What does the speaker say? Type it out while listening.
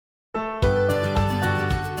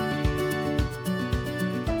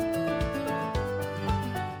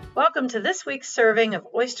Welcome to this week's serving of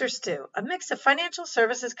Oyster Stew, a mix of financial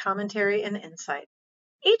services commentary and insight.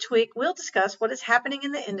 Each week, we'll discuss what is happening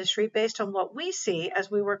in the industry based on what we see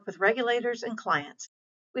as we work with regulators and clients.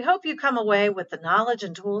 We hope you come away with the knowledge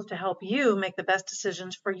and tools to help you make the best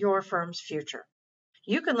decisions for your firm's future.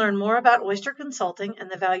 You can learn more about Oyster Consulting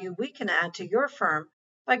and the value we can add to your firm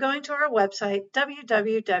by going to our website,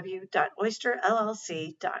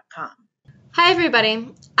 www.oysterllc.com. Hi everybody,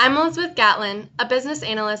 I'm Elizabeth Gatlin, a business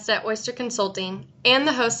analyst at Oyster Consulting and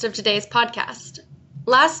the host of today's podcast.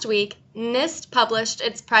 Last week, NIST published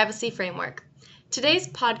its privacy framework. Today's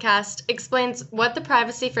podcast explains what the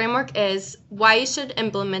privacy framework is, why you should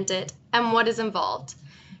implement it, and what is involved.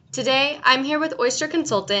 Today, I'm here with Oyster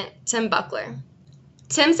consultant Tim Buckler.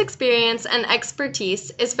 Tim's experience and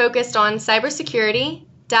expertise is focused on cybersecurity,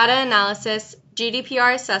 data analysis,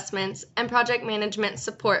 GDPR assessments, and project management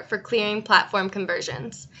support for clearing platform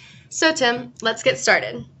conversions. So Tim, let's get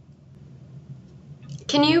started.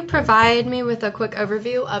 Can you provide me with a quick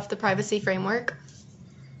overview of the privacy framework?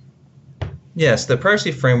 Yes, the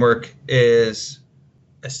privacy framework is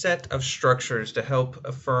a set of structures to help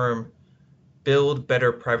a firm build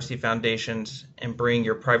better privacy foundations and bring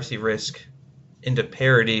your privacy risk into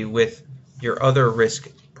parity with your other risk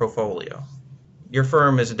portfolio. Your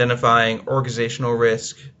firm is identifying organizational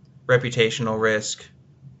risk, reputational risk,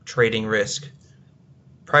 trading risk.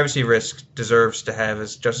 Privacy risk deserves to have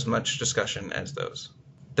just as much discussion as those.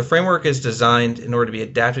 The framework is designed in order to be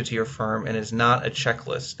adapted to your firm and is not a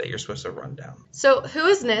checklist that you're supposed to run down. So who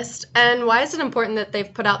is NIST and why is it important that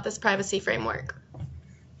they've put out this privacy framework?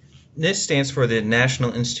 NIST stands for the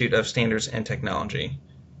National Institute of Standards and Technology.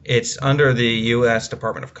 It's under the U.S.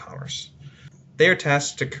 Department of Commerce. They are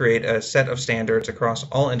tasked to create a set of standards across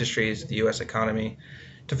all industries of the U.S. economy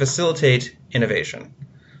to facilitate innovation.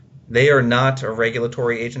 They are not a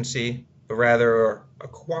regulatory agency, but rather a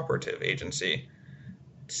cooperative agency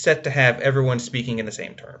set to have everyone speaking in the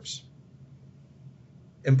same terms.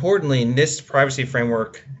 Importantly, NIST's privacy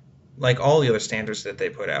framework, like all the other standards that they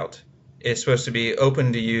put out, is supposed to be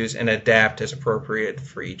open to use and adapt as appropriate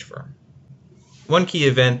for each firm. One key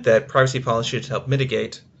event that privacy policy should help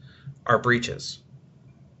mitigate are breaches.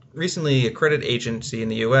 Recently, a credit agency in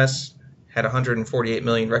the U.S. had 148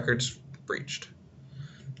 million records breached.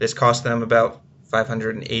 This cost them about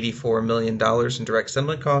 $584 million in direct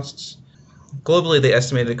settlement costs. Globally, they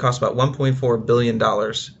estimated it cost about $1.4 billion,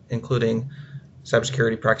 including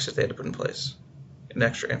cybersecurity practices they had to put in place and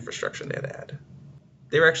extra infrastructure they had to add.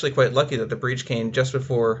 They were actually quite lucky that the breach came just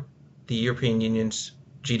before the European Union's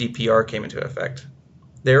GDPR came into effect.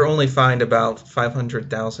 They were only fined about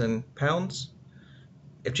 £500,000.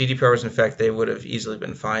 If GDPR was in effect, they would have easily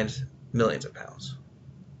been fined millions of pounds.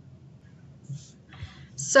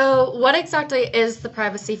 So what exactly is the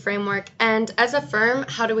privacy framework, and as a firm,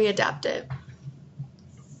 how do we adapt it?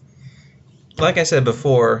 Like I said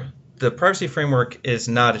before, the privacy framework is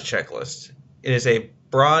not a checklist. It is a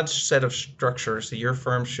broad set of structures that your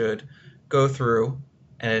firm should go through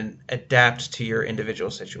and adapt to your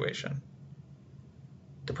individual situation.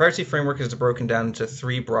 The privacy framework is broken down into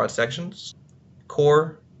three broad sections: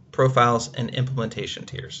 core, profiles, and implementation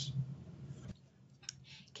tiers.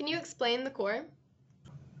 Can you explain the core?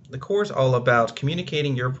 The core is all about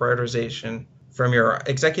communicating your prioritization from your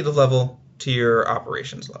executive level to your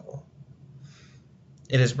operations level.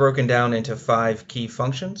 It is broken down into 5 key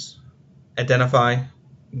functions: identify,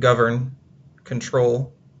 govern,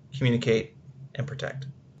 control, communicate, and protect.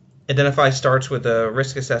 Identify starts with a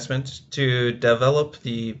risk assessment to develop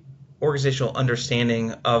the organizational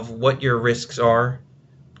understanding of what your risks are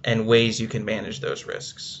and ways you can manage those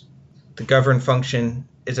risks. The govern function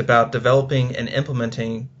is about developing and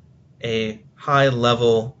implementing a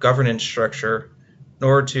high-level governance structure in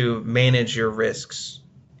order to manage your risks.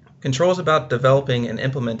 Control is about developing and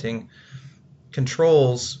implementing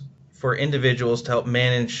controls for individuals to help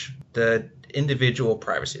manage the individual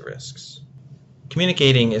privacy risks.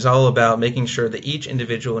 Communicating is all about making sure that each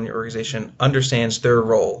individual in your organization understands their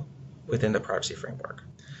role within the privacy framework.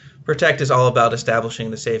 Protect is all about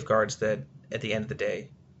establishing the safeguards that, at the end of the day,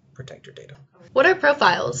 protect your data. What are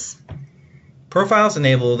profiles? Profiles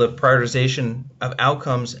enable the prioritization of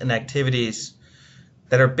outcomes and activities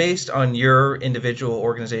that are based on your individual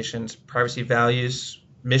organization's privacy values,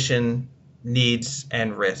 mission, needs,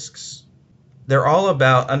 and risks. They're all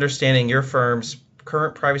about understanding your firm's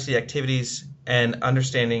current privacy activities and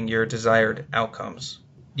understanding your desired outcomes.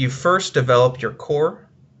 You first develop your core,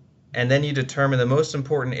 and then you determine the most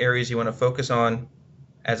important areas you want to focus on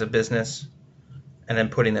as a business, and then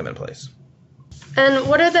putting them in place. And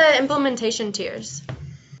what are the implementation tiers?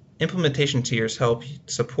 Implementation tiers help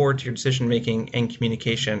support your decision-making and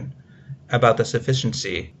communication about the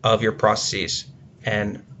sufficiency of your processes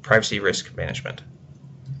and privacy risk management.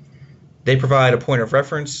 They provide a point of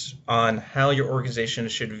reference on how your organization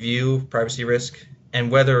should view privacy risk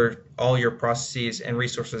and whether all your processes and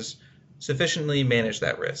resources sufficiently manage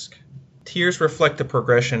that risk. Tiers reflect the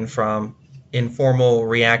progression from informal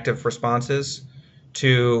reactive responses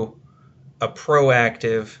to a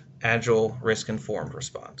proactive, agile, risk-informed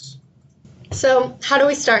response. So, how do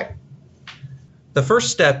we start? The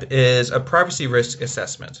first step is a privacy risk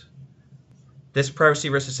assessment. This privacy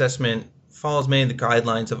risk assessment follows many of the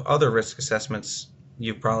guidelines of other risk assessments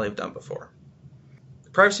you probably have done before. The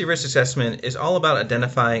privacy risk assessment is all about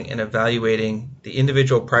identifying and evaluating the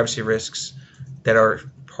individual privacy risks that are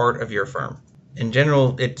part of your firm. In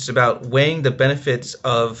general, it's about weighing the benefits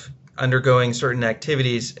of undergoing certain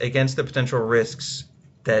activities against the potential risks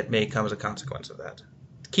that may come as a consequence of that.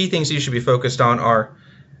 The key things you should be focused on are: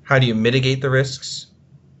 how do you mitigate the risks?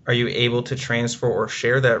 Are you able to transfer or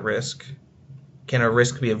share that risk? Can a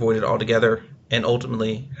risk be avoided altogether? And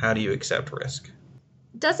ultimately, how do you accept risk?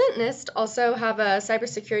 Doesn't NIST also have a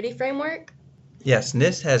cybersecurity framework? Yes,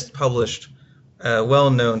 NIST has published a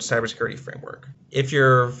well-known cybersecurity framework. If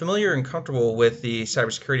you're familiar and comfortable with the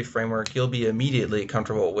cybersecurity framework, you'll be immediately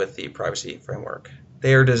comfortable with the privacy framework.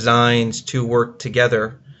 They are designed to work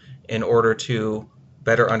together in order to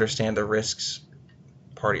better understand the risks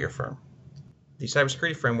part of your firm. The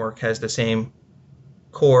cybersecurity framework has the same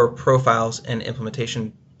core profiles and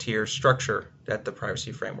implementation tier structure that the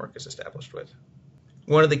privacy framework is established with.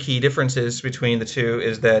 One of the key differences between the two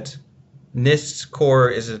is that NIST's core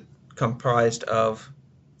is comprised of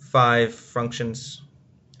 5 functions: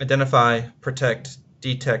 identify, protect,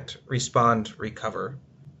 detect, respond, recover.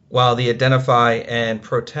 While the identify and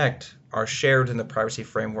protect are shared in the privacy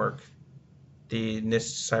framework, the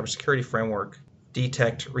NIST cybersecurity framework,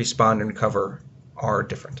 detect, respond, and recover are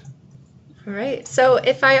different. All right. So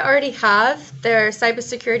if I already have their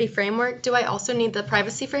cybersecurity framework, do I also need the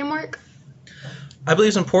privacy framework? I believe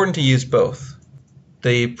it's important to use both.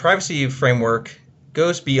 The privacy framework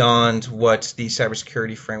goes beyond what the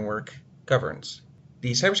cybersecurity framework governs.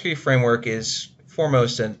 The cybersecurity framework is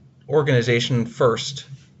foremost an organization-first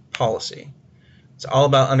policy. It's all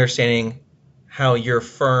about understanding how your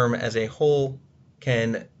firm as a whole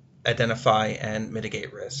can identify and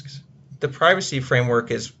mitigate risks. The privacy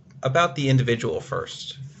framework is about the individual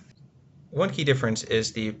first. One key difference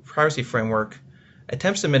is the privacy framework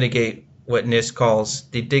attempts to mitigate what NIST calls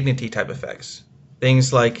the dignity type effects,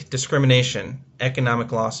 things like discrimination,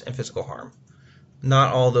 economic loss, and physical harm.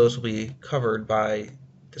 Not all those will be covered by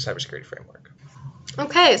the cybersecurity framework.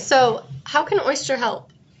 Okay, so how can Oyster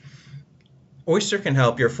help? Oyster can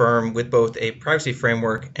help your firm with both a privacy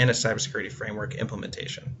framework and a cybersecurity framework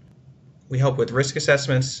implementation. We help with risk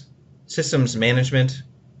assessments, systems management,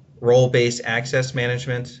 role-based access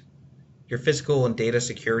management, your physical and data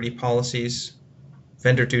security policies,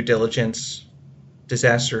 vendor due diligence,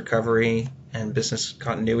 disaster recovery and business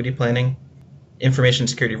continuity planning, information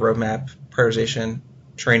security roadmap, prioritization,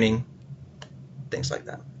 training, things like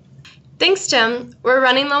that. Thanks, Tim. We're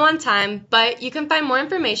running low on time, but you can find more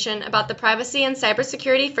information about the privacy and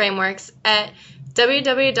cybersecurity frameworks at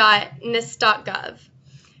www.nist.gov.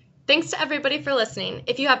 Thanks to everybody for listening.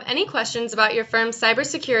 If you have any questions about your firm's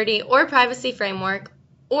cybersecurity or privacy framework,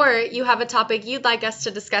 or you have a topic you'd like us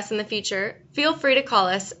to discuss in the future, feel free to call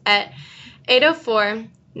us at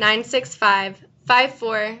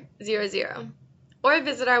 804-965-5400 or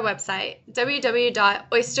visit our website,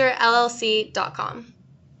 www.oysterllc.com.